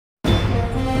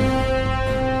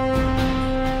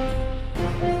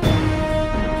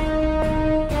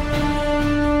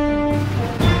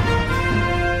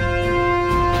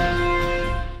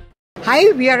Hi,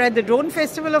 we are at the Drone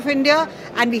Festival of India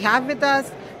and we have with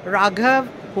us Raghav,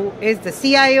 who is the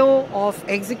CIO of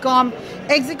Exicom.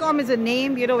 Exicom is a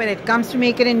name, when it comes to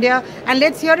Make in India, and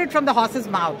let's hear it from the horse's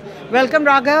mouth. Welcome,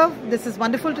 Raghav. This is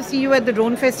wonderful to see you at the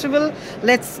Drone Festival.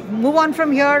 Let's move on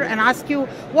from here and ask you,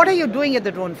 what are you doing at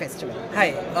the Drone Festival?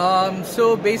 Hi.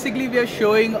 So basically, we are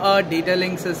showing our data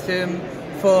link system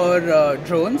for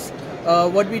drones.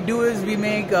 What we do is we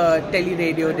make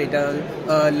tele-radio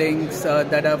data links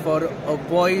that are for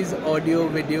voice, audio,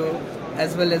 video,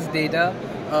 as well as data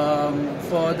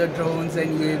for the drones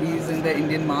and UAVs in the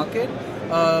Indian market.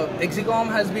 Exicom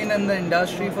has been in the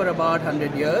industry for about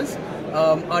 100 years.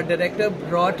 Our director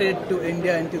brought it to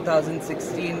India in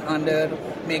 2016 under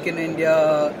Make in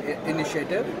India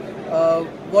initiative.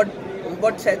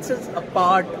 What sets us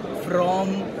apart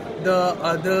from the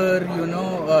other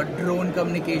drone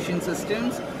communication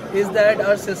systems is that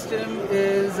our system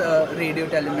is radio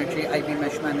telemetry, IP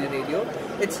mesh managed radio.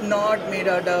 It's not made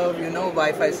out of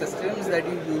Wi-Fi systems that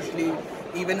you usually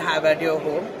even have at your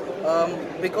home.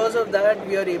 Because of that,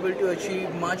 we are able to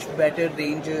achieve much better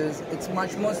ranges. It's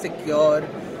much more secure.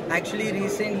 Actually,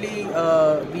 recently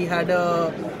we had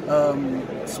a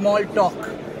small talk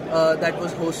that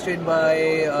was hosted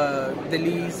by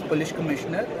Delhi's police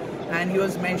commissioner, and he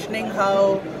was mentioning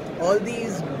how all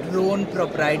these drone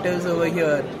proprietors over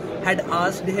here had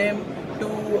asked him to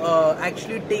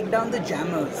actually take down the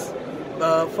jammers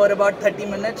for about 30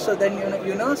 minutes, so then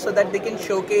so that they can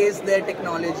showcase their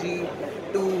technology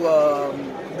to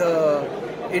the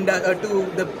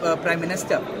Prime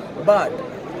Minister. But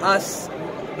us,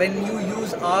 when you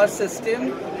use our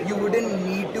system, you wouldn't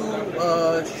need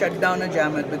to shut down a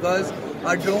jammer, because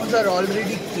our drones are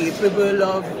already capable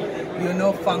of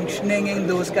functioning in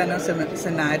those kind of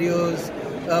scenarios,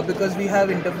 because we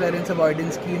have interference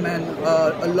avoidance scheme and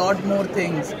a lot more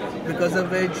things, because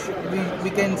of which we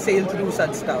can sail through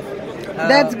such stuff.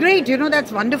 That's great,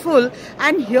 that's wonderful.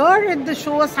 And here at the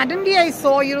show, suddenly I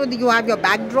saw, you have your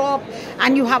backdrop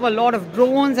and you have a lot of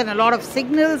drones and a lot of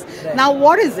signals. Right. Now,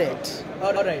 what is it?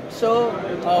 Alright, so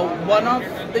one of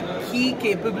the key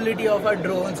capability of our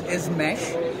drones is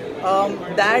mesh.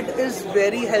 That is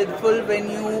very helpful when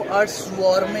you are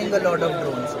swarming a lot of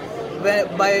drones.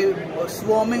 By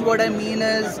swarming, what I mean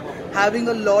is having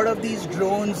a lot of these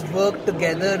drones work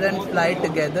together and fly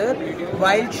together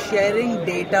while sharing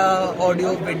data,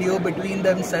 audio, video between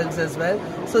themselves as well.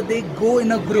 So they go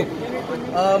in a group.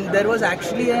 There was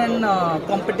actually an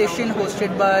competition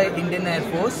hosted by Indian Air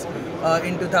Force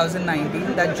in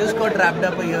 2019 that just got wrapped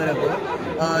up a year ago,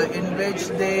 in which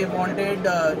they wanted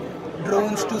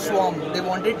drones to swarm. They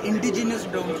wanted indigenous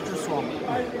drones to swarm.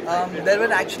 There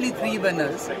were actually 3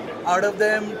 winners. Out of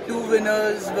them, 2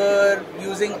 winners were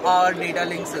using our data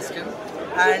link system,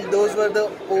 and those were the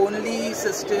only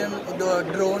the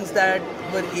drones that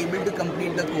were able to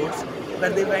complete the course,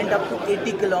 where they went up to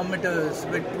 80 kilometers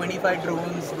with 25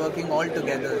 drones working all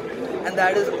together. And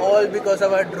that is all because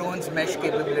of our drones mesh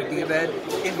capability, where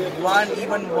if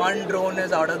even one drone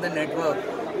is out of the network,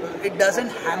 it doesn't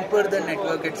hamper the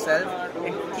network itself.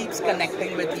 It keeps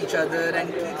connecting with each other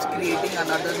and keeps creating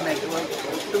another network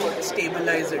to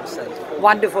stabilize itself.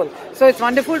 Wonderful. So it's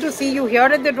wonderful to see you here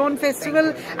at the Drone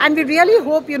Festival, and we really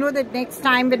hope that next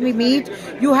time when we meet,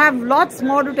 you have lots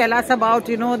more to tell us about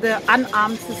the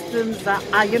unarmed systems.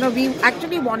 We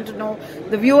actually want to know,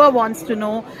 the viewer wants to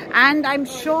know, and I'm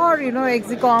sure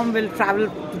Exicom will travel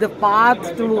the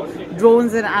path to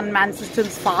drones and unmanned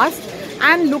systems fast.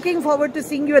 And looking forward to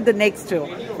seeing you at the next show.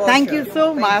 Thank you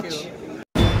so much.